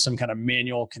 Maybe there's some kind of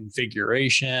manual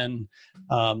configuration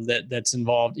that's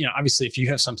involved. You know, obviously if you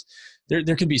have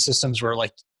there could be systems where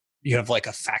like you have like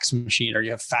a fax machine or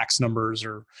you have fax numbers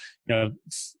or, you know,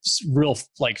 real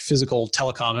like physical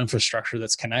telecom infrastructure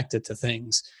that's connected to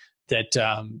things that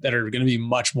are going to be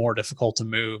much more difficult to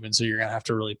move. And so you're going to have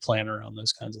to really plan around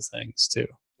those kinds of things too.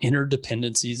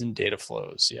 Interdependencies and data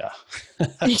flows. Yeah.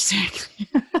 Exactly.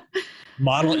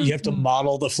 You have to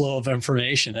model the flow of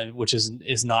information, which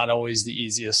is not always the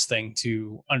easiest thing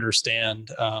to understand.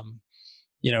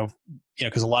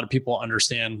 Because a lot of people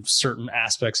understand certain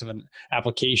aspects of an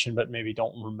application, but maybe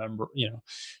don't remember,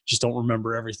 just don't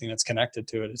remember everything that's connected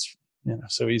to it. It's,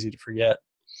 so easy to forget.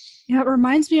 Yeah, it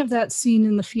reminds me of that scene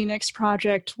in the Phoenix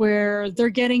Project where they're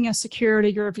getting a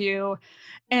security review,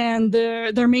 and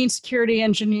their main security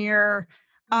engineer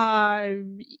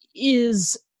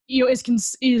is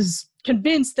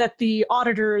convinced that the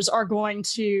auditors are going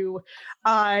to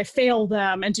fail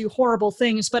them and do horrible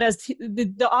things. But as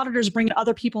the auditors bring in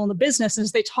other people in the business,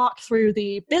 as they talk through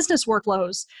the business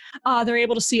workflows, they're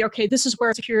able to see, okay, this is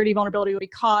where security vulnerability will be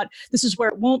caught. This is where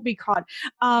it won't be caught.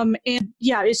 And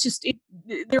yeah, it's just,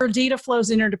 there are data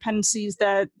flows, interdependencies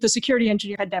that the security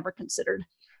engineer had never considered.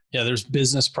 Yeah, there's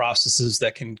business processes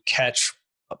that can catch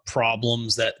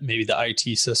problems that maybe the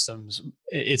IT systems,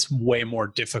 it's way more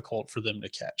difficult for them to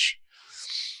catch.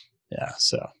 Yeah,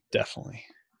 so definitely.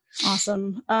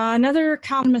 Awesome. Another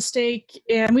common mistake,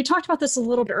 and we talked about this a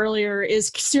little bit earlier,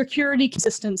 is security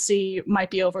consistency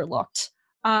might be overlooked.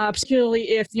 Particularly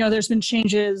if there's been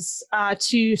changes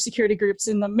to security groups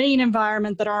in the main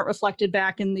environment that aren't reflected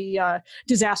back in the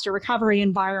disaster recovery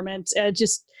environment.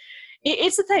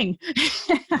 It's a thing.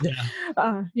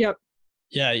 Yeah. Yep.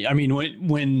 Yeah, I mean,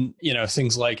 when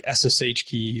things like SSH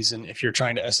keys, and if you're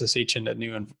trying to SSH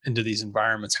into these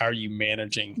environments, how are you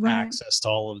managing access to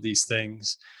all of these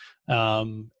things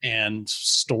and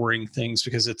storing things?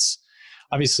 Because it's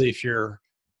obviously if you're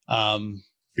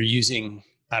using,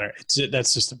 I don't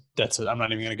know, I'm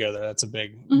not even going to go there. That's a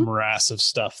big morass of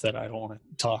stuff that I don't want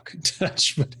to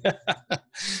touch. But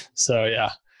so yeah.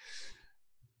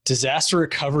 Disaster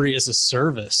recovery as a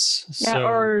service. Yeah,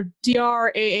 or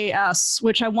DRAAS,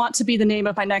 which I want to be the name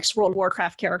of my next World of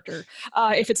Warcraft character,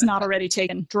 if it's not already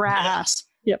taken. DRAAS.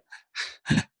 Yep.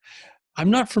 I'm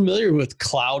not familiar with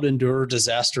Cloud Endure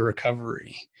Disaster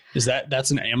Recovery. That's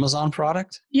an Amazon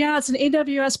product? Yeah, it's an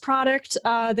AWS product.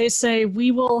 They say, we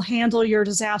will handle your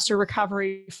disaster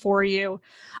recovery for you.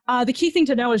 The key thing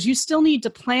to know is you still need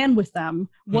to plan with them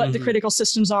what the critical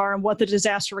systems are and what the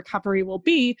disaster recovery will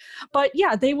be. But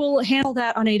yeah, they will handle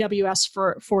that on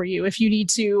AWS for you if you need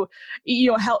to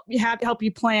help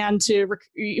you plan to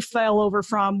fail over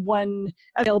from one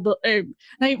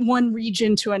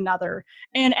region to another.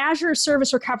 And Azure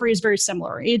Service Recovery is very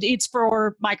similar. It's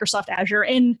for Microsoft Azure.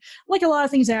 And like a lot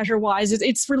of things Azure-wise,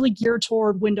 it's really geared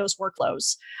toward Windows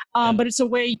workflows. But it's a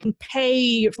way you can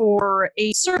pay for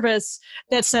a service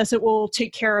that says it will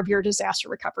take care of your disaster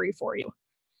recovery for you.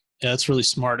 Yeah, that's really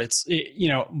smart.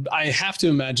 I have to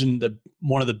imagine that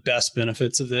one of the best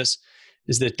benefits of this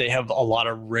is that they have a lot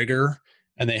of rigor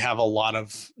and they have a lot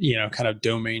of, kind of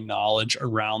domain knowledge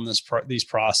around these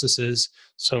processes.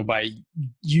 So by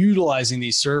utilizing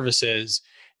these services,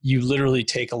 you literally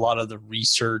take a lot of the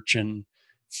research and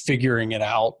figuring it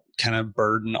out kind of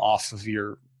burden off of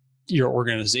your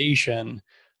organization.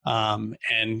 And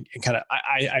kind of,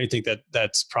 I think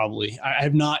that's probably, I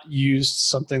have not used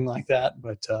something like that,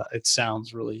 but it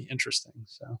sounds really interesting.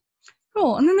 So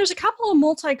cool. And then there's a couple of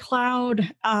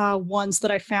multi-cloud ones that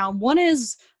I found. One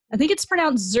is, I think it's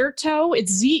pronounced Zerto.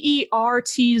 It's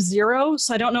ZERT0.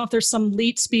 So I don't know if there's some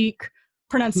leet speak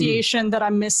pronunciation that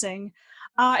I'm missing.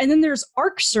 And then there's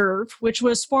ArcServe, which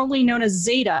was formerly known as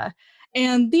Zeta.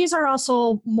 And these are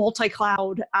also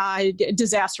multi-cloud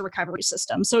disaster recovery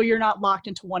systems. So you're not locked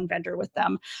into one vendor with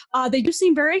them. They do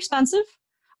seem very expensive.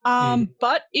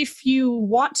 But if you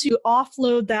want to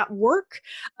offload that work,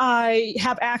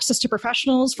 have access to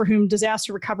professionals for whom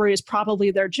disaster recovery is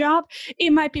probably their job,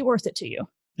 it might be worth it to you.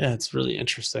 Yeah, it's really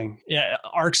interesting. Yeah,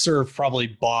 ArcServe probably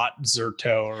bought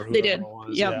Zerto or whoever they did. It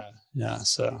was. Yep. Yeah.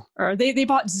 So or they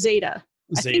bought Zeta.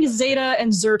 I think Zeta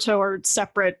and Zerto are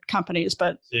separate companies,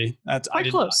 but that's quite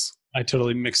close. I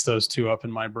totally mixed those two up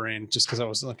in my brain just because I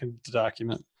was looking at the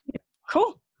document.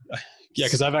 Cool. Yeah,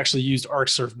 because I've actually used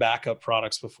ArcServe backup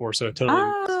products before, so it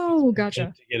totally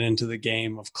gotcha. To get into the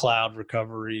game of cloud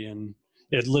recovery, and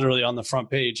it literally on the front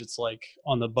page, it's like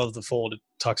above the fold, it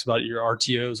talks about your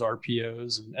RTOs,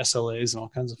 RPOs, and SLAs, and all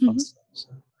kinds of fun stuff. So.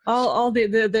 All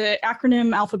the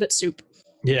acronym alphabet soup.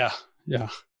 Yeah.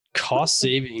 Cost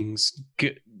savings,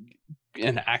 good,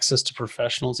 and access to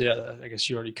professionals. Yeah, I guess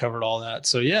you already covered all that.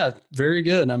 So yeah, very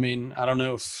good. I mean, I don't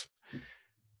know if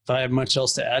I have much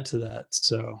else to add to that.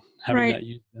 So having not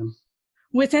used them.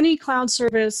 With any cloud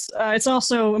service, it's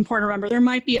also important to remember there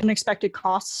might be unexpected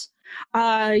costs.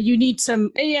 You need and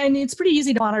it's pretty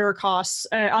easy to monitor costs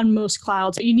on most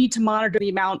clouds. You need to monitor the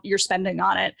amount you're spending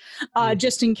on it,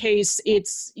 just in case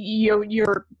it's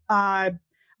you're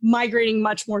migrating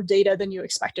much more data than you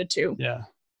expected to. Yeah.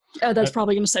 That's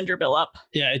probably going to send your bill up.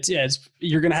 Yeah.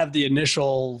 You're going to have the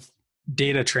initial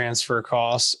data transfer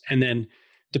costs. And then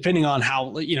depending on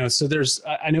how, so there's,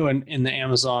 I know in the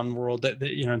Amazon world that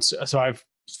so I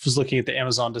was looking at the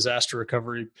Amazon disaster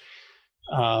recovery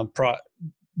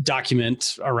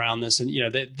document around this. And,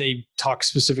 they talk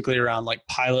specifically around like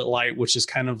Pilot Light, which is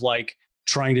kind of like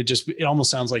trying to it almost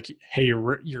sounds like, hey,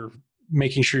 you're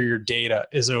making sure your data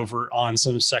is over on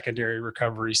some secondary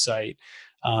recovery site.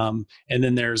 And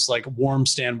then there's like warm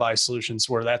standby solutions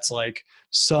where that's like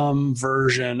some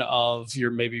version of your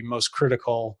maybe most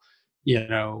critical,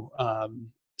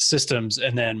 systems,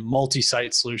 and then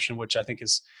multi-site solution, which I think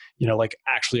is, like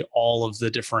actually all of the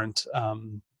different,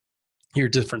 your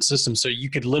different systems. So you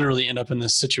could literally end up in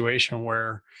this situation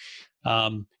where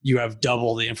you have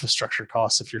double the infrastructure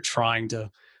costs if you're trying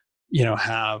to,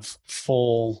 have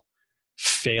full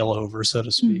failover, so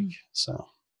to speak. So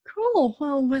cool.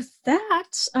 Well, with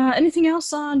that, anything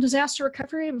else on disaster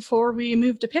recovery before we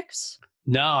move to picks?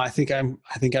 No, I think I'm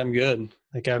good.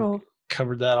 I think I've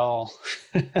covered that all.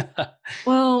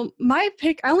 Well, my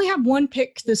pick, I only have one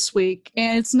pick this week,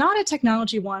 and it's not a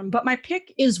technology one, but my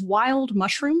pick is wild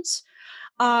mushrooms.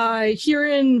 Here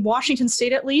in Washington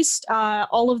State, at least,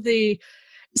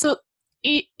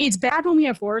 it's bad when we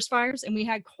have forest fires, and we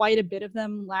had quite a bit of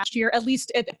them last year, at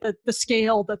least at the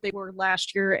scale that they were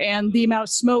last year. And the amount of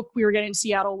smoke we were getting in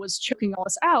Seattle was choking all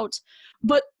this out.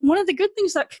 But one of the good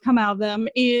things that could come out of them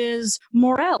is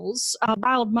morels,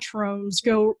 wild mushrooms,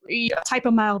 a type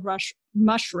of mild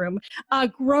mushroom,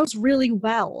 grows really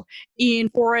well in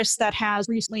forests that has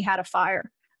recently had a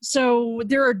fire. So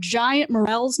there are giant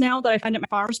morels now that I find at my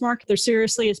farmer's market. They're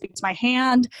seriously as big as my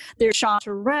hand. There's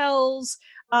chanterelles.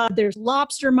 There's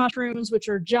lobster mushrooms, which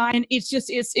are giant.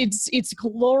 It's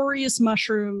glorious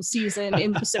mushroom season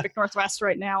in the Pacific Northwest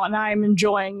right now, and I'm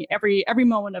enjoying every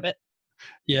moment of it.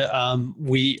 Yeah,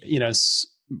 we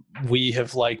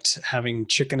have liked having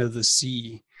chicken of the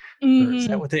sea. Mm-hmm. Or is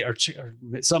that what they are?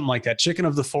 Or something like that. Chicken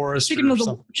of the forest. Chicken of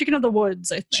the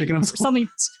woods, I think. Chicken of the something.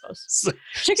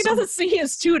 Chicken of the sea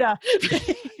is tuna.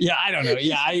 Yeah, I don't know.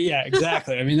 Yeah,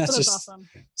 exactly. I mean, that's just awesome.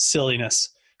 Silliness.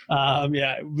 But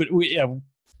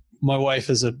my wife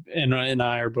and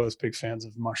I are both big fans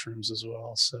of mushrooms as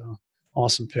well. So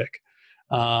awesome pick.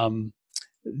 I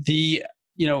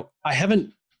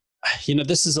haven't,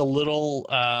 this is a little,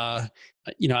 I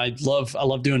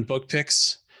love doing book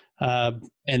picks.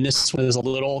 And this one is a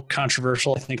little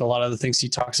controversial. I think a lot of the things he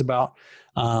talks about.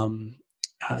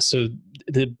 So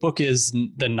the book is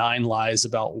The 9 Lies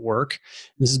About Work.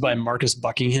 This is by Marcus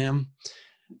Buckingham.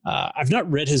 I've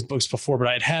not read his books before, but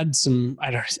I'd heard some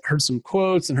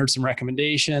quotes and heard some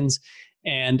recommendations.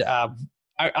 And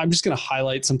I'm just going to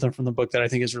highlight something from the book that I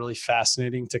think is really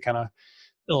fascinating to kind of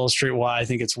illustrate why I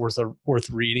think it's worth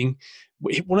reading.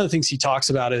 One of the things he talks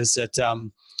about is that,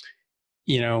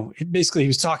 basically he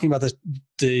was talking about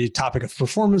the topic of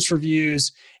performance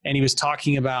reviews, and he was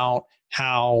talking about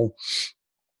how,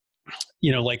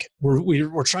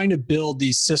 we're trying to build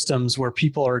these systems where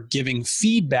people are giving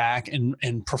feedback and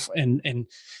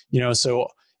so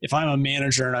if I'm a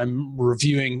manager and I'm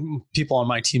reviewing people on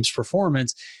my team's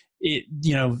performance,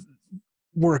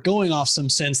 we're going off some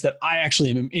sense that I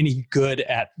actually am any good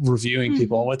at reviewing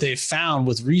people. And what they've found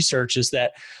with research is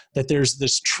that there's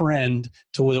this trend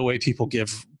to the way people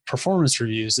give performance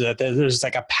reviews, that there's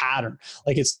like a pattern,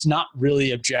 like it's not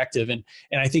really objective. And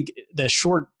I think the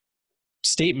short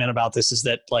statement about this is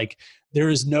that like there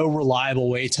is no reliable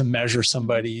way to measure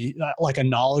somebody like a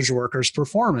knowledge worker's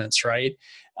performance, right?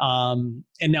 And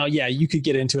now, you could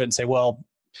get into it and say, well,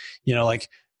 like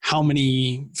how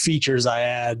many features I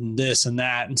add and this and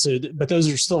that. And so, but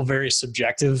those are still very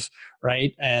subjective,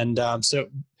 right? And so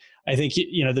I think,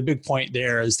 the big point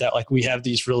there is that like we have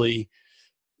these really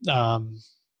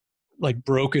like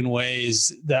broken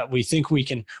ways that we think we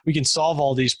can solve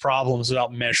all these problems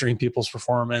without measuring people's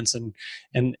performance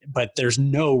but there's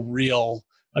no real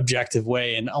objective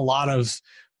way. And a lot of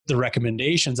the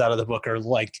recommendations out of the book are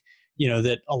like,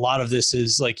 that a lot of this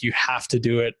is like, you have to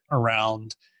do it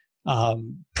around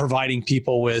providing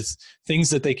people with things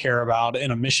that they care about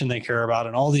and a mission they care about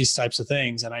and all these types of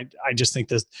things. And I just think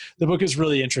the book is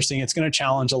really interesting. It's going to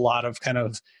challenge a lot of kind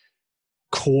of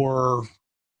core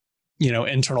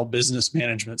internal business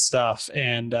management stuff.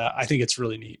 And I think it's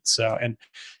really neat. So, and,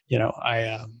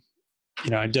 I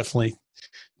definitely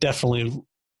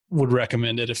would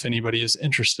recommend it if anybody is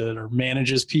interested or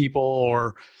manages people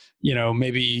or,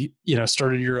 maybe,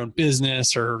 started your own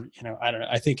business or, I don't know.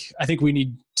 I think we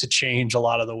need to change a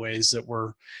lot of the ways that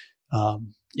we're,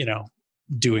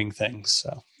 doing things.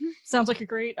 So sounds like a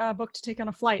great book to take on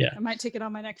a flight. Yeah. I might take it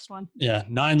on my next one. Yeah.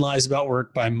 9 Lies About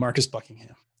Work by Marcus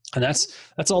Buckingham. And that's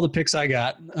all the picks I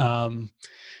got.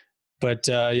 But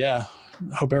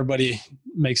hope everybody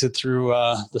makes it through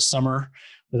the summer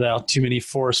without too many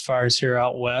forest fires here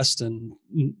out west, and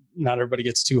not everybody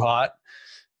gets too hot.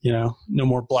 No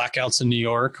more blackouts in New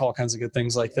York, all kinds of good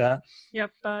things like that.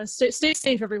 Yep. Stay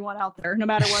safe, everyone out there, no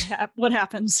matter what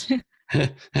happens.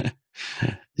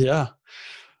 Yeah.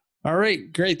 All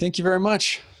right. Great. Thank you very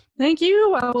much. Thank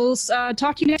you. We'll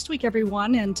talk to you next week,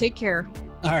 everyone, and take care.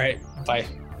 All right. Bye.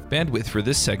 Bandwidth for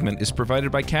this segment is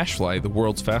provided by CacheFly, the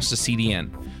world's fastest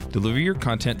CDN. Deliver your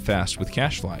content fast with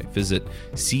CacheFly. Visit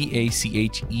CacheFly.com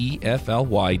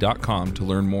to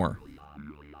learn more.